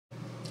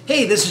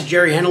Hey, this is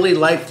Jerry Henley,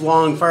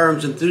 lifelong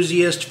firearms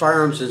enthusiast,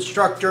 firearms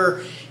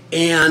instructor,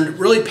 and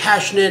really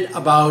passionate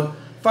about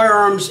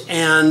firearms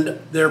and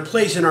their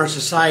place in our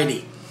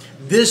society.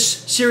 This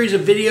series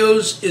of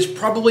videos is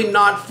probably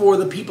not for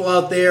the people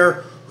out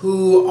there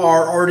who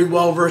are already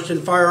well versed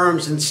in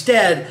firearms.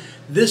 Instead,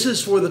 this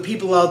is for the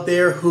people out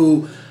there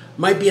who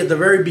might be at the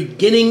very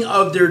beginning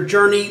of their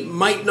journey,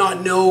 might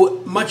not know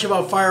much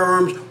about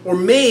firearms, or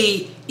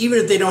may, even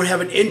if they don't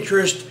have an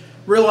interest,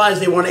 realize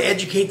they want to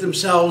educate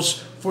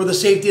themselves for the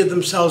safety of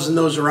themselves and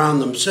those around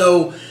them.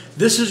 So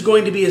this is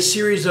going to be a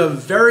series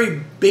of very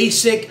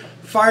basic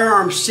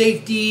firearm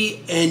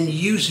safety and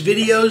use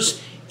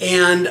videos,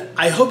 and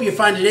I hope you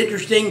find it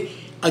interesting.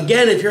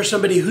 Again, if you're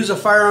somebody who's a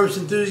firearms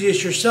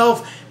enthusiast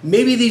yourself,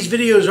 maybe these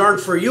videos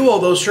aren't for you,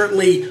 although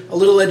certainly a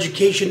little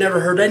education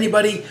never hurt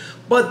anybody,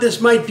 but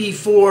this might be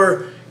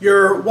for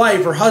your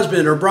wife or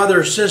husband or brother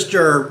or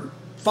sister,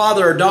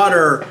 father or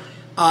daughter,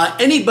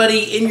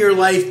 anybody in your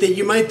life that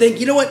you might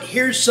think, you know what,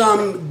 here's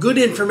some good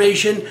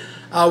information.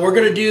 We're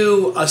going to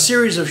do a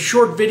series of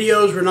short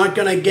videos. We're not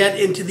going to get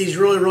into these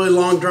really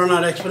long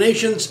drawn-out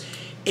explanations.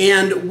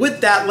 And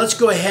with that, let's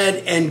go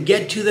ahead and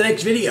get to the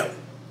next video.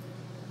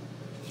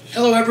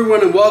 Hello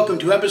everyone, and welcome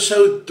to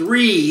episode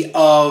 3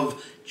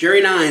 of Jerry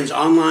Nine's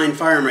Online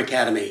Firearm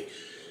Academy.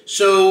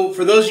 So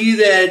for those of you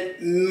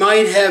that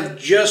might have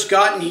just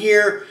gotten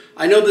here,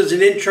 I know there's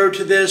an intro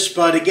to this,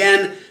 but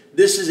again,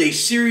 this is a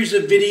series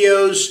of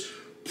videos,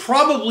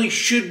 probably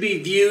should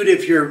be viewed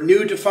if you're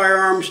new to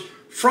firearms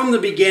from the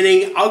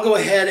beginning. I'll go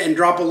ahead and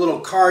drop a little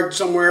card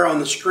somewhere on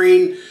the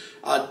screen,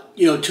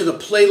 to the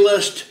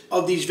playlist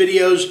of these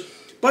videos.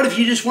 But if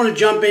you just want to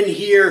jump in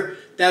here,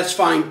 that's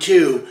fine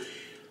too.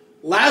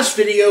 Last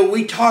video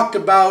we talked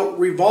about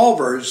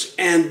revolvers,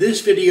 and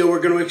this video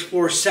we're going to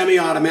explore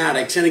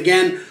semi-automatics. And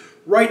again,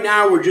 right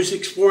now we're just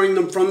exploring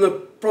them from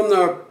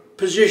the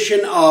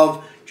position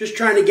of just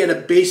trying to get a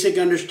basic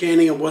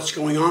understanding of what's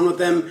going on with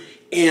them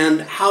and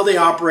how they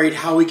operate,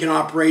 how we can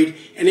operate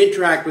and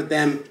interact with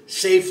them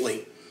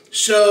safely.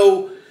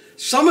 So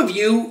some of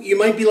you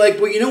might be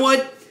like, well, you know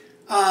what?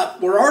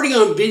 We're already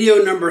on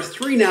video number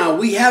 3 now.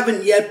 We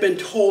haven't yet been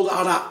told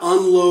how to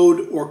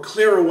unload or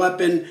clear a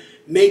weapon,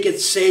 make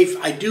it safe.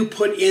 I do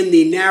put in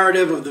the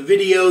narrative of the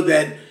video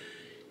that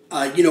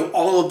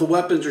all of the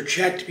weapons are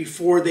checked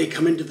before they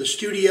come into the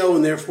studio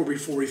and therefore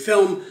before we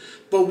film.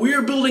 But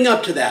we're building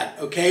up to that,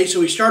 okay?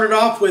 So we started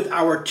off with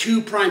our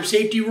 2 prime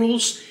safety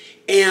rules,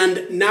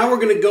 and now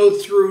we're going to go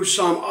through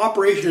some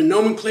operation and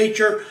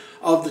nomenclature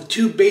of the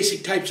 2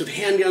 basic types of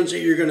handguns that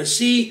you're going to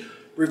see,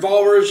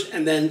 revolvers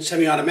and then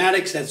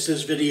semi-automatics. That's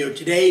this video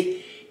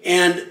today.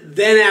 And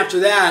then after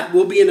that,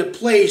 we'll be in a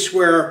place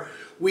where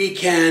we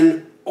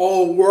can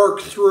all work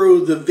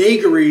through the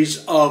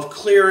vagaries of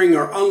clearing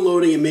or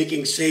unloading and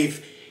making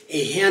safe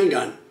a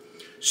handgun.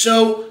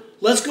 So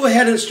let's go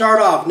ahead and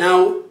start off.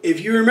 Now, if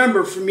you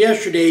remember from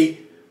yesterday,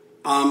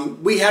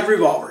 we had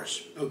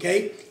revolvers,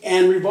 okay?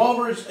 And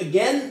revolvers,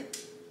 again,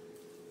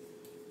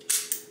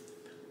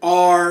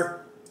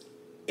 are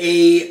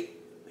a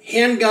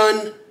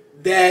handgun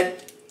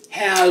that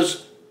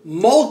has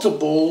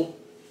multiple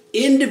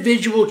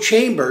individual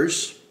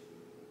chambers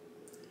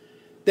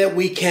that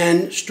we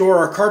can store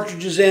our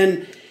cartridges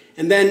in,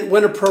 and then,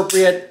 when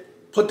appropriate,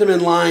 put them in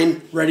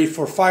line, ready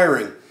for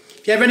firing.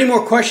 If you have any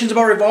more questions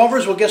about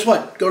revolvers, well, guess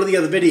what? Go to the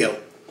other video.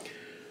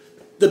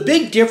 The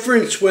big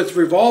difference with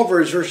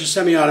revolvers versus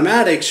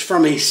semi-automatics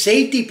from a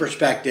safety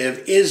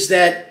perspective is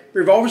that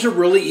revolvers are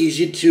really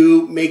easy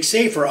to make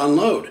safe or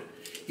unload.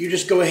 You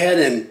just go ahead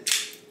and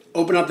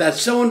open up that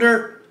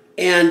cylinder,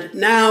 and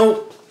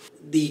now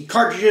the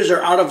cartridges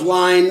are out of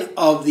line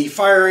of the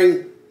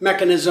firing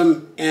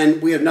mechanism,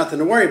 and we have nothing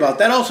to worry about.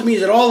 That also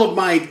means that all of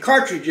my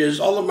cartridges,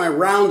 all of my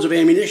rounds of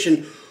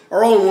ammunition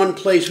are all in one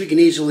place we can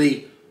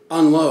easily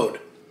unload.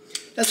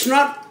 That's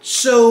not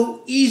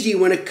so easy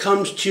when it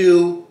comes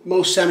to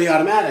most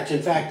semi-automatics.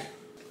 In fact,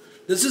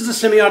 this is a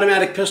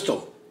semi-automatic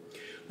pistol.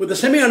 With a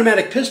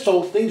semi-automatic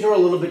pistol, things are a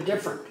little bit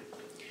different.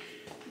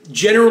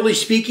 Generally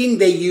speaking,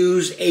 they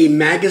use a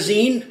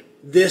magazine.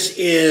 This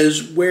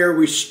is where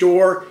we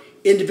store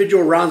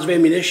individual rounds of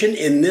ammunition.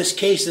 In this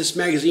case, this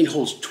magazine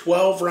holds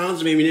 12 rounds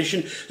of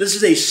ammunition. This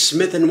is a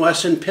Smith &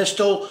 Wesson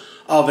pistol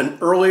of an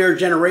earlier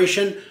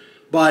generation,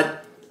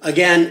 but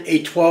again,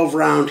 a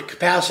 12-round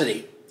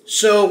capacity.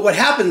 So what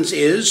happens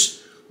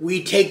is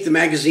we take the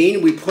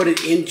magazine, we put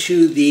it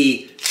into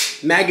the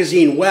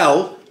magazine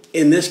well.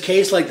 In this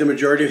case, like the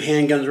majority of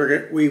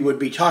handguns we would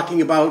be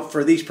talking about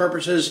for these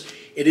purposes,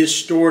 it is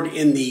stored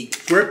in the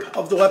grip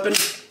of the weapon.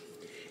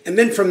 And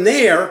then from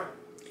there,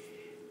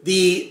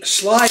 the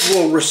slide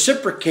will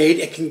reciprocate.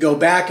 It can go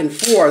back and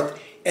forth,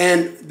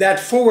 and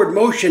that forward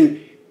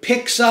motion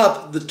picks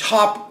up the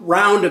top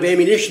round of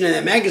ammunition in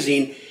that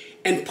magazine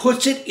and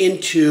puts it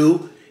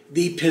into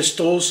the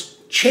pistol's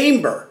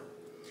chamber.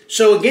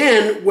 So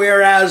again,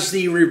 whereas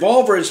the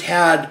revolvers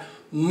had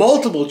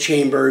multiple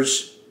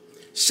chambers,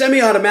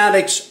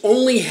 semi-automatics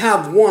only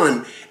have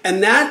one,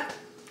 and that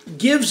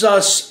gives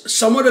us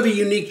somewhat of a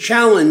unique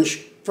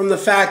challenge from the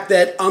fact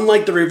that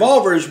unlike the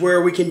revolvers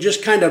where we can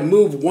just kind of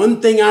move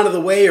one thing out of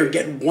the way or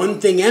get one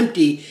thing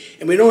empty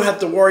and we don't have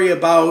to worry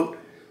about,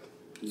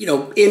 you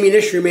know,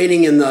 ammunition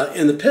remaining in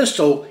the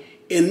pistol,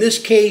 in this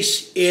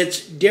case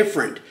it's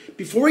different.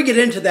 Before we get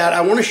into that,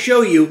 I want to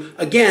show you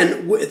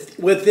again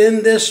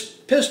within this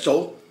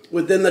pistol,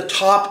 within the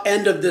top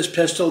end of this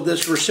pistol,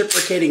 this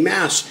reciprocating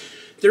mass,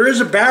 there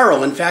is a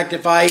barrel. In fact,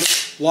 if I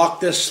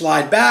lock this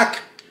slide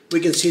back, we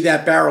can see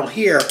that barrel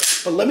here.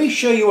 But let me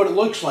show you what it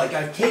looks like.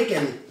 I've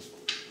taken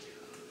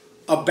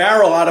a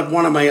barrel out of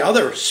one of my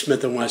other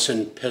Smith &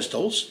 Wesson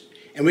pistols,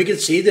 and we can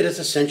see that it's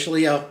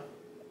essentially a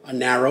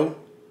narrow,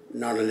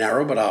 not a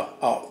narrow, but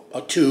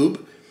a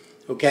tube,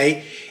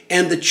 okay?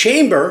 And the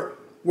chamber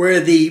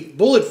where the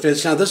bullet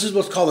fits, now this is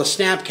what's called a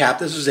snap cap.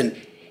 This is an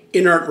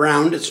inert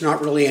round. It's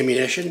not really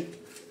ammunition,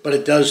 but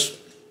it does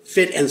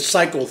fit and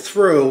cycle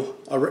through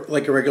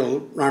like a regular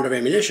round of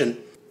ammunition.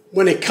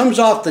 When it comes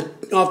off the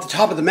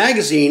top of the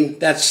magazine,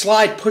 that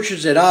slide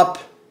pushes it up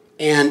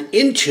and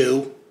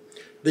into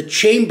the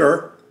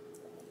chamber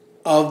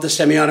of the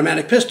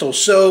semi-automatic pistol.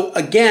 So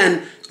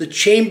again, the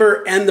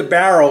chamber and the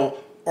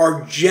barrel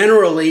are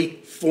generally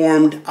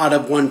formed out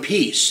of one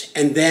piece.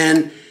 And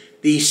then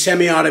the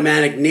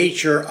semi-automatic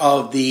nature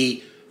of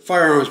the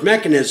firearms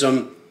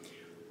mechanism,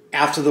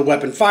 after the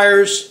weapon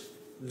fires,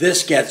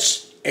 this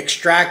gets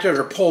extracted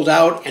or pulled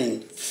out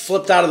and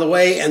flipped out of the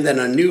way, and then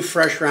a new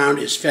fresh round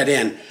is fed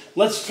in.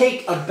 Let's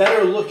take a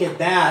better look at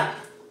that.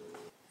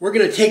 We're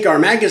going to take our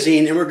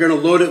magazine and we're going to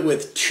load it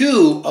with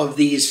 2 of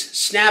these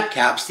snap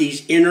caps,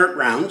 these inert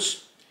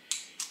rounds.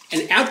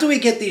 And after we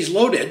get these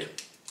loaded,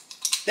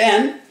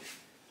 then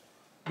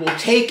we'll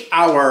take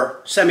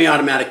our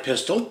semi-automatic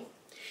pistol.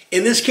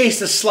 In this case,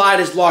 the slide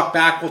is locked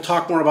back. We'll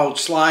talk more about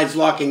slides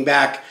locking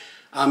back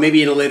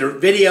maybe in a later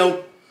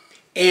video.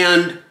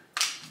 And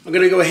I'm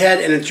going to go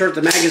ahead and insert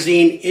the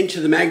magazine into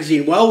the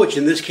magazine well, which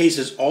in this case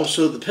is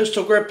also the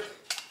pistol grip.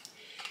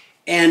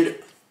 And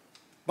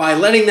by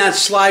letting that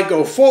slide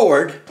go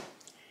forward,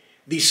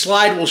 the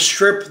slide will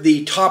strip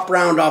the top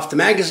round off the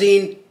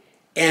magazine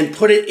and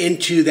put it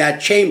into that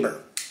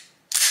chamber.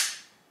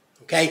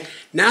 Okay,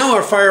 now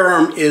our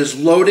firearm is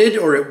loaded,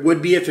 or it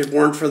would be if it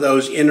weren't for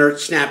those inert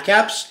snap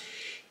caps.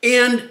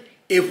 And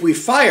if we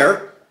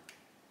fire,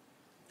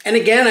 and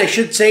again, I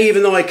should say,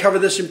 even though I covered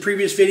this in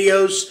previous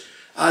videos,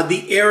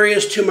 the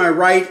areas to my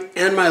right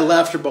and my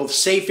left are both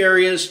safe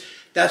areas.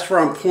 That's where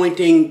I'm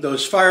pointing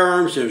those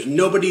firearms. There's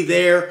nobody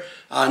there,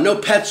 no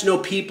pets, no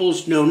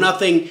peoples, no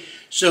nothing.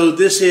 So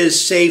this is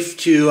safe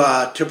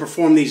to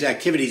perform these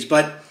activities.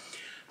 But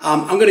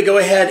I'm going to go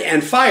ahead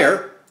and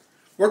fire.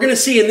 We're going to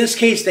see in this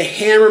case the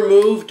hammer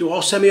move. Do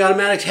all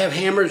semi-automatics have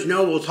hammers?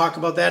 No, we'll talk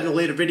about that in a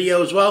later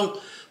video as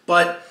well.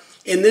 But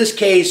in this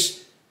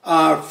case,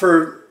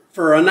 for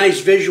a nice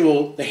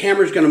visual, the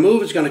hammer is going to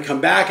move. It's going to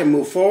come back and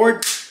move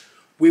forward.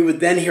 We would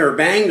then hear a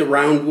bang. The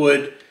round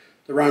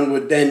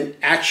would then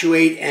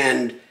actuate,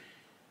 and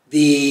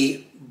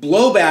the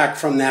blowback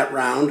from that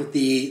round,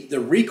 the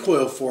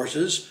recoil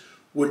forces,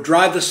 would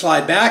drive the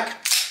slide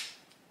back,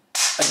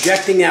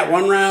 ejecting that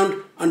one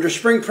round. Under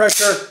spring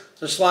pressure,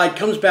 the slide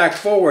comes back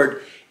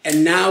forward,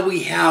 and now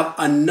we have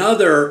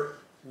another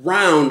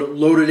round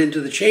loaded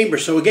into the chamber.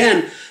 So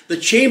again, the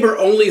chamber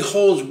only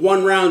holds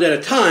one round at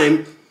a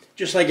time,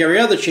 just like every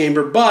other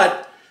chamber,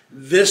 but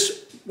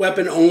this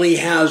weapon only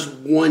has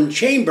one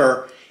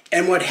chamber.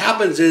 And what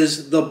happens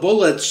is the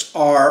bullets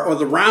are, or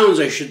the rounds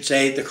I should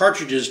say, the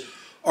cartridges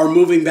are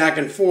moving back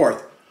and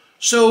forth.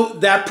 So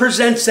that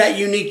presents that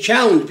unique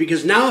challenge,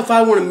 because now if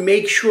I want to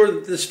make sure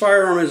that this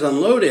firearm is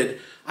unloaded,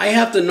 I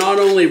have to not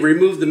only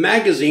remove the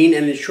magazine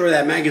and ensure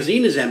that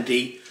magazine is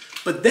empty,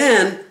 but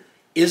then,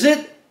 is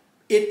it?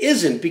 It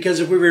isn't, because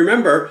if we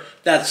remember,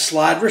 that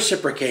slide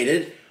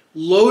reciprocated,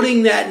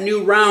 loading that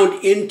new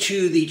round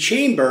into the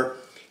chamber,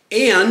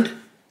 and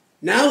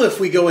now if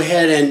we go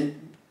ahead and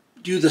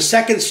do the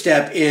second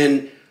step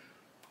in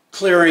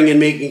clearing and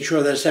making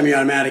sure that a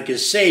semi-automatic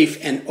is safe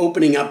and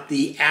opening up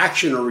the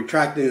action or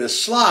retracting the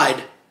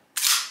slide,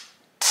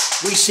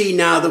 we see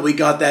now that we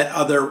got that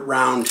other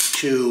round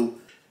too.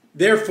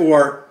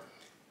 Therefore,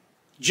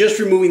 just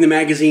removing the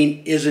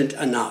magazine isn't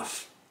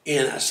enough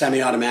in a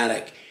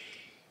semi-automatic.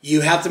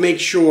 You have to make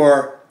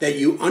sure that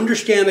you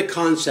understand the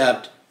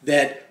concept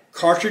that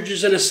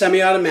cartridges in a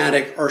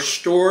semi-automatic are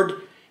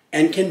stored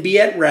and can be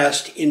at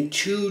rest in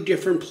 2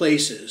 different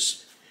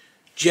places.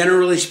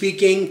 Generally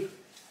speaking,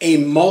 a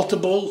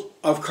multiple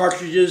of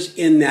cartridges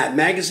in that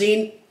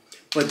magazine,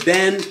 but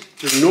then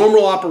through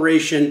normal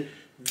operation,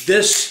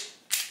 this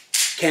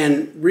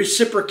can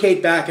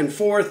reciprocate back and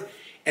forth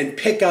and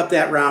pick up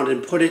that round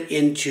and put it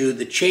into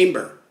the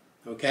chamber,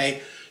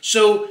 okay?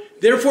 So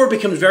therefore it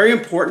becomes very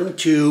important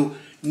to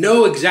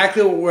know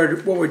exactly what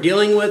we're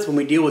dealing with when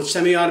we deal with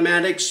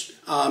semi-automatics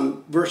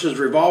versus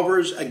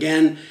revolvers.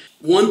 Again,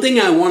 one thing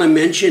I want to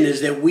mention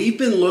is that we've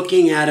been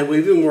looking at it,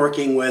 we've been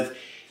working with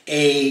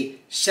a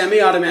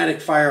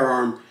semi-automatic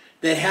firearm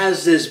that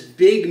has this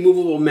big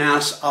movable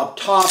mass up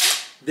top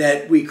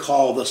that we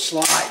call the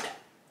slide.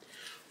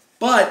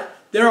 But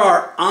there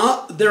are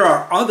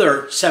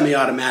other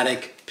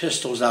semi-automatic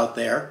pistols out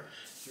there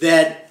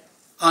that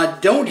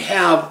don't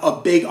have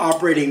a big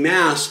operating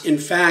mass. In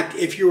fact,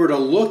 if you were to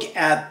look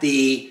at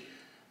the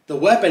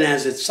weapon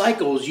as it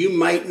cycles, you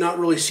might not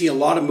really see a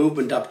lot of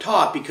movement up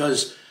top,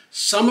 because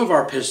some of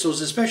our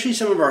pistols, especially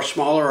some of our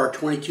smaller, our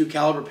 22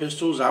 caliber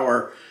pistols,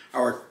 our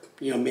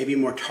maybe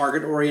more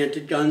target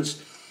oriented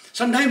guns,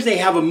 sometimes they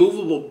have a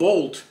movable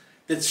bolt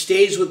that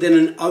stays within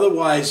an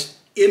otherwise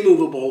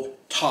immovable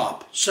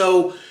top.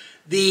 So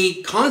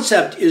the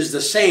concept is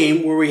the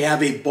same, where we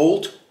have a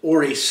bolt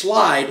or a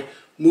slide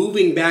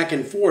moving back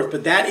and forth,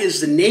 but that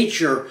is the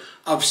nature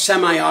of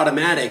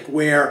semi-automatic,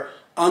 where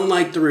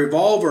unlike the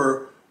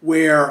revolver,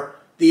 where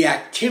the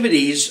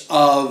activities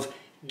of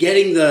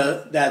getting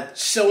that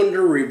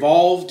cylinder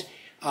revolved,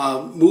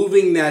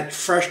 moving that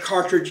fresh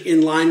cartridge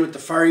in line with the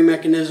firing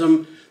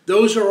mechanism,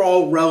 those are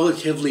all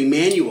relatively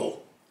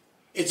manual.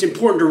 It's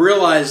important to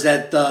realize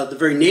that the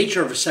very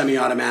nature of a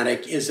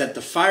semi-automatic is that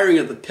the firing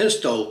of the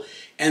pistol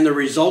and the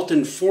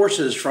resultant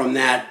forces from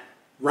that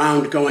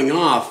round going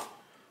off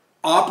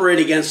operate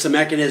against the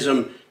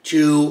mechanism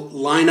to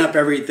line up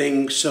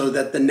everything so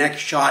that the next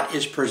shot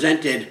is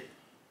presented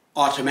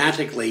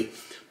automatically.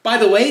 By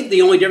the way,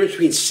 the only difference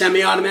between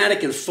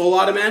semi-automatic and full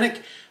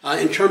automatic,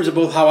 in terms of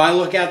both how I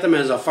look at them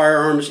as a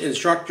firearms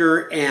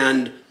instructor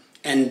and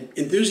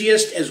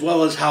enthusiast, as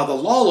well as how the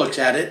law looks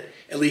at it,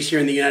 at least here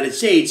in the United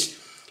States,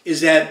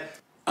 is that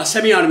a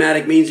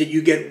semi-automatic means that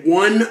you get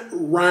one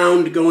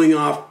round going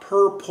off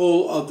per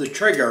pull of the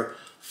trigger.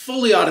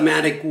 Fully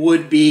automatic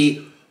would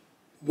be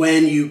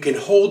when you can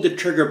hold the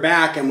trigger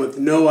back, and with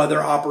no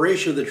other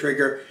operation of the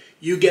trigger,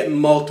 you get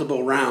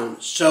multiple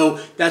rounds.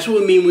 So that's what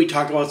we mean when we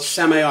talk about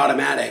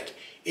semi-automatic.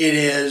 It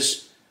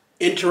is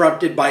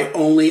interrupted by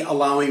only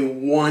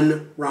allowing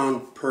one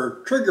round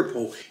per trigger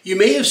pull. You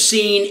may have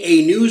seen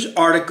a news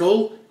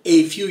article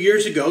a few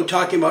years ago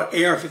talking about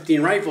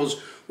AR-15 rifles,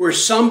 where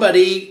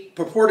somebody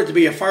purported to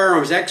be a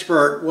firearms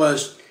expert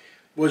was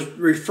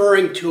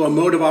referring to a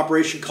mode of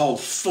operation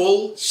called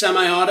full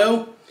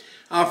semi-auto.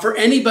 For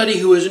anybody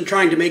who isn't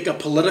trying to make a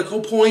political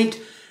point,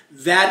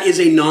 that is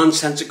a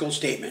nonsensical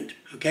statement.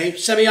 Okay,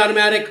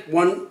 semi-automatic,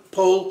 one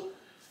pull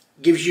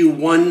gives you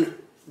one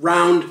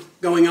round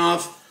going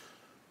off.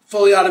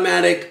 Fully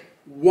automatic,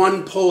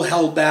 one pull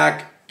held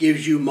back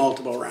gives you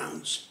multiple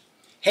rounds.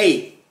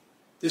 Hey,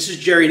 this is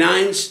Jerry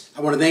Nines.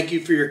 I want to thank you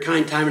for your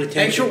kind time and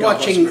attention. Thanks for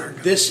watching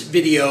this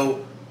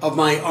video of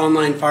my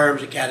online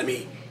Firearms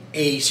Academy,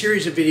 a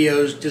series of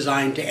videos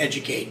designed to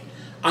educate.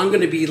 I'm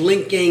going to be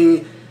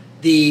linking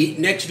the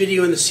next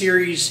video in the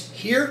series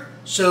here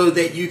so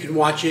that you can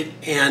watch it.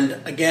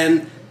 And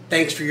again,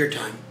 thanks for your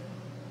time.